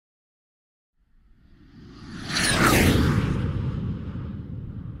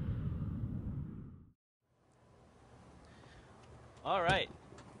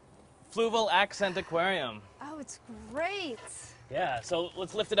Fluval Accent Aquarium. Oh, it's great. Yeah, so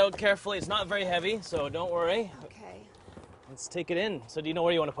let's lift it out carefully. It's not very heavy, so don't worry. Okay. Let's take it in. So do you know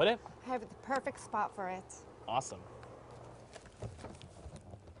where you want to put it? I have the perfect spot for it. Awesome.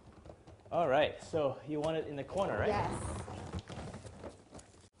 All right, so you want it in the corner, right? Yes.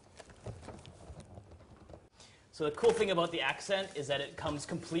 So the cool thing about the Accent is that it comes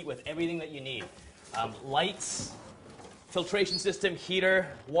complete with everything that you need. Lights, filtration system, heater,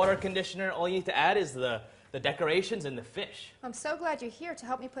 water conditioner. All you need to add is the decorations and the fish. I'm so glad you're here to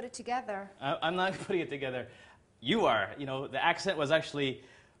help me put it together. I'm not putting it together. You are. You know, the Accent was actually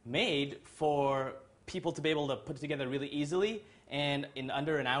made for people to be able to put it together really easily, and in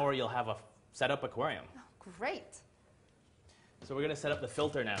under an hour you'll have a set-up aquarium. Oh, great. So we're going to set up the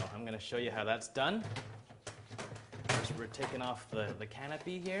filter now. I'm going to show you how that's done. First, we're taking off the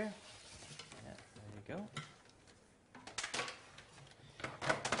canopy here. Yeah, there you go.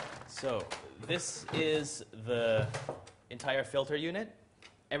 So this is the entire filter unit.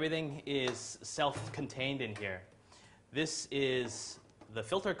 Everything is self-contained in here. This is the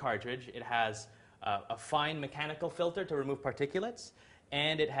filter cartridge. It has a fine mechanical filter to remove particulates,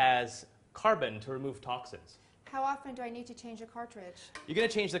 and it has carbon to remove toxins. How often do I need to change a cartridge? You're going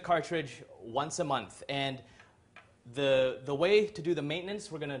to change the cartridge once a month, and the way to do the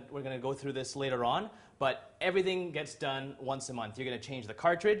maintenance, we're going to go through this later on, but everything gets done once a month. You're going to change the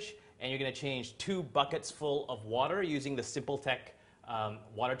cartridge, and you're going to change 2 buckets full of water using the SimpleTech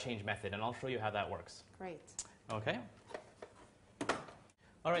water change method, and I'll show you how that works. Great. Okay.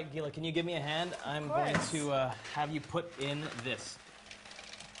 All right, Gila, can you give me a hand? I'm going to have you put in this.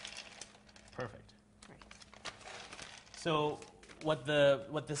 Perfect. Great. So what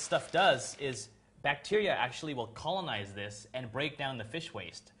this stuff does is bacteria actually will colonize this and break down the fish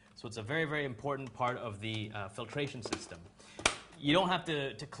waste. So it's a very, very important part of the filtration system. You don't have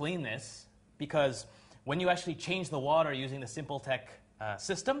to clean this because when you actually change the water using the SimpleTech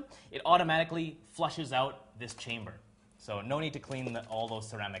system, it automatically flushes out this chamber. So no need to clean all those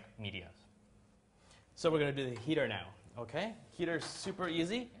ceramic media. So we're going to do the heater now. Okay? Heater's super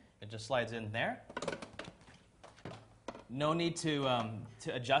easy. It just slides in there. No need to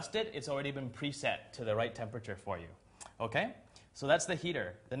adjust it. It's already been preset to the right temperature for you. Okay? So that's the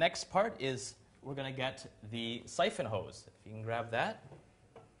heater. The next part is we're going to get the siphon hose. If you can grab that.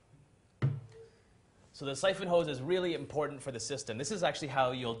 So the siphon hose is really important for the system. This is actually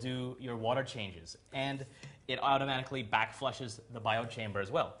how you'll do your water changes. And it automatically back flushes the biochamber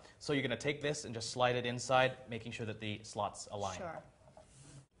as well. So you're going to take this and just slide it inside, making sure that the slots align. Sure.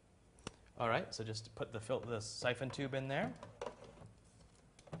 All right, so just put the siphon tube in there.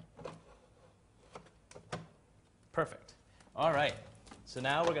 Perfect. All right, so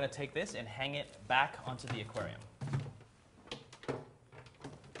now we're going to take this and hang it back onto the aquarium.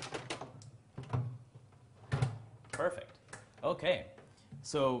 Perfect. Okay,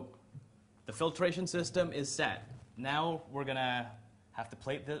 so the filtration system is set. Now we're going to have to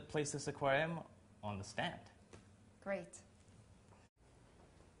place this aquarium on the stand. Great.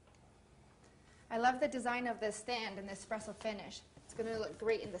 I love the design of this stand and the espresso finish. It's going to look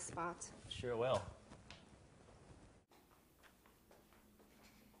great in this spot. Sure will.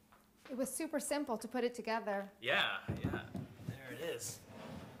 It was super simple to put it together. Yeah, there it is.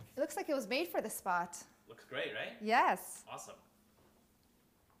 It looks like it was made for this spot. Looks great, right? Yes. Awesome.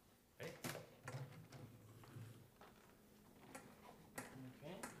 Ready?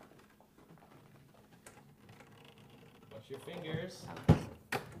 Okay. Watch your fingers.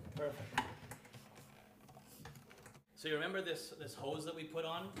 Perfect. So you remember this hose that we put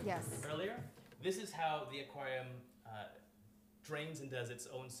on earlier? This is how the aquarium drains and does its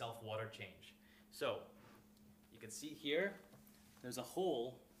own self-water change. So you can see here, there's a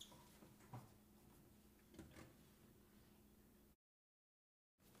hole.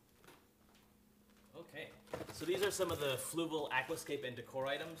 Okay, so these are some of the Fluval aquascape and decor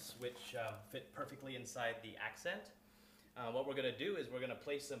items which fit perfectly inside the Accent. What we're going to do is we're going to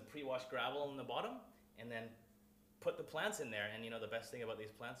place some pre-washed gravel in the bottom and then put the plants in there. And you know the best thing about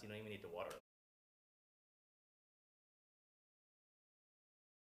these plants, you don't even need to water them.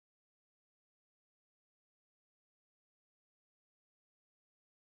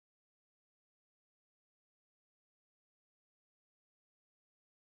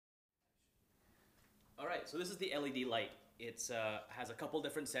 All right, so this is the LED light. It has a couple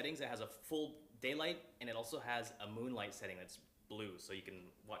different settings. It has a full daylight, and it also has a moonlight setting that's blue, so you can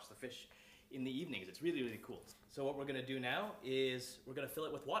watch the fish in the evenings. It's really, really cool. So what we're going to do now is we're going to fill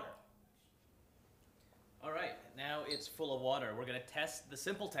it with water. All right, now it's full of water. We're going to test the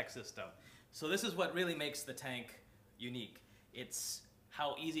SimpleTech system. So this is what really makes the tank unique. It's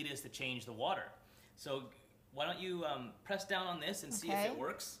how easy it is to change the water. So why don't you press down on this and see if it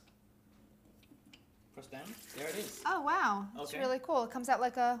works. Press down. There it is. Oh, wow. It's really cool. It comes out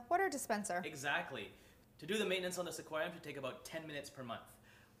like a water dispenser. Exactly. To do the maintenance on this aquarium should take about 10 minutes per month.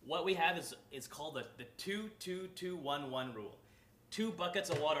 What we have is called the 2-2-2-1-1 rule. 2 buckets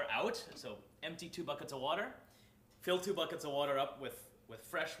of water out, so empty 2 buckets of water, fill 2 buckets of water up with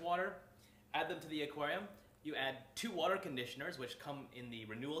fresh water, add them to the aquarium. You add 2 water conditioners, which come in the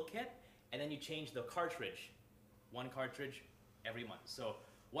renewal kit, and then you change the cartridge. 1 cartridge every month. So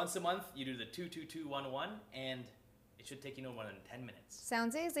once a month, you do the 2-2-2-1-1, and it should take you no more than 10 minutes.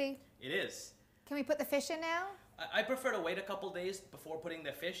 Sounds easy. It is. Can we put the fish in now? I prefer to wait a couple days before putting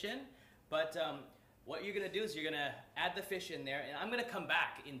the fish in, but what you're going to do is you're going to add the fish in there, and I'm going to come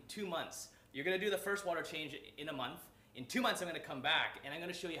back in 2 months. You're going to do the first water change in a month. In 2 months, I'm going to come back, and I'm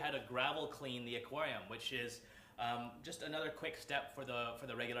going to show you how to gravel clean the aquarium, which is just another quick step for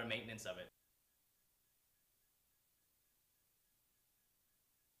the regular maintenance of it.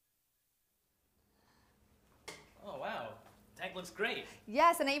 Oh, wow. Tank looks great.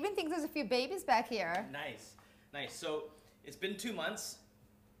 Yes, and I even think there's a few babies back here. Nice, nice. So it's been 2 months.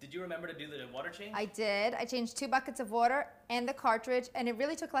 Did you remember to do the water change? I did. I changed 2 buckets of water and the cartridge, and it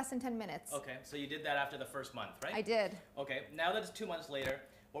really took less than 10 minutes. Okay, so you did that after the first month, right? I did. Okay, now that it's 2 months later,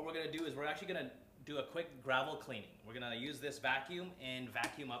 what we're going to do is we're actually going to do a quick gravel cleaning. We're going to use this vacuum and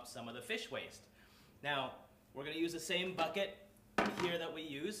vacuum up some of the fish waste. Now, we're going to use the same bucket here that we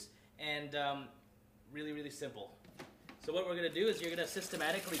use, and really, really simple. So what we're going to do is you're going to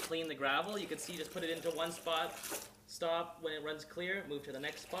systematically clean the gravel. You can see, just put it into one spot, stop when it runs clear, move to the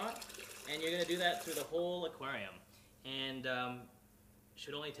next spot, and you're going to do that through the whole aquarium. And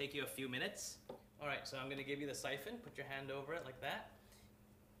should only take you a few minutes. All right, so I'm going to give you the siphon. Put your hand over it like that.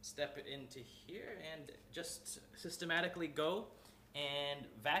 Step it into here and just systematically go and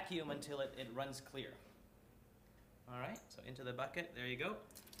vacuum until it runs clear. All right, so into the bucket. There you go.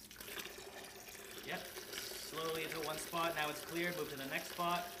 Yep. Slowly into one spot. Now it's clear. Move to the next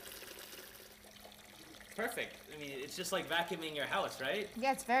spot. Perfect. I mean, it's just like vacuuming your house, right?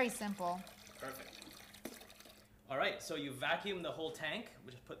 Yeah, it's very simple. Perfect. All right, so you vacuum the whole tank.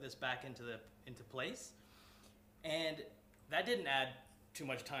 We'll just put this back into place. And that didn't add too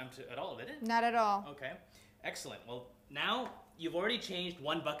much time at all, did it? Not at all. Okay, excellent. Well, now you've already changed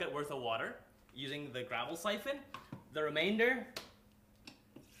 1 bucket worth of water using the gravel siphon. The remainder,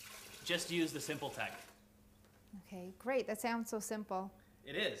 just use the simple tech. Okay, great. That sounds so simple.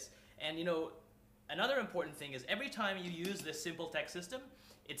 It is. And you know, another important thing is every time you use this simple tech system,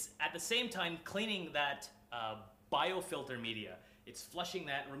 it's at the same time cleaning that biofilter media. It's flushing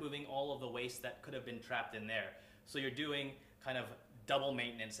that, removing all of the waste that could have been trapped in there. So you're doing kind of double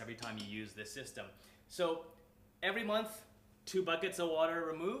maintenance every time you use this system. So every month, 2 buckets of water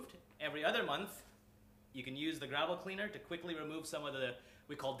removed. Every other month, you can use the gravel cleaner to quickly remove some of the,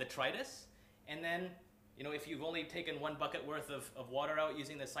 we call detritus. And then, you know, if you've only taken 1 bucket worth of water out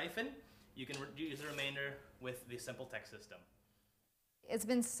using the siphon, you can use the remainder with the simple tech system. It's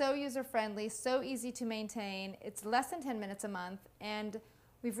been so user-friendly, so easy to maintain. It's less than 10 minutes a month, and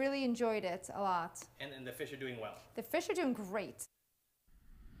we've really enjoyed it a lot. And the fish are doing well. The fish are doing great.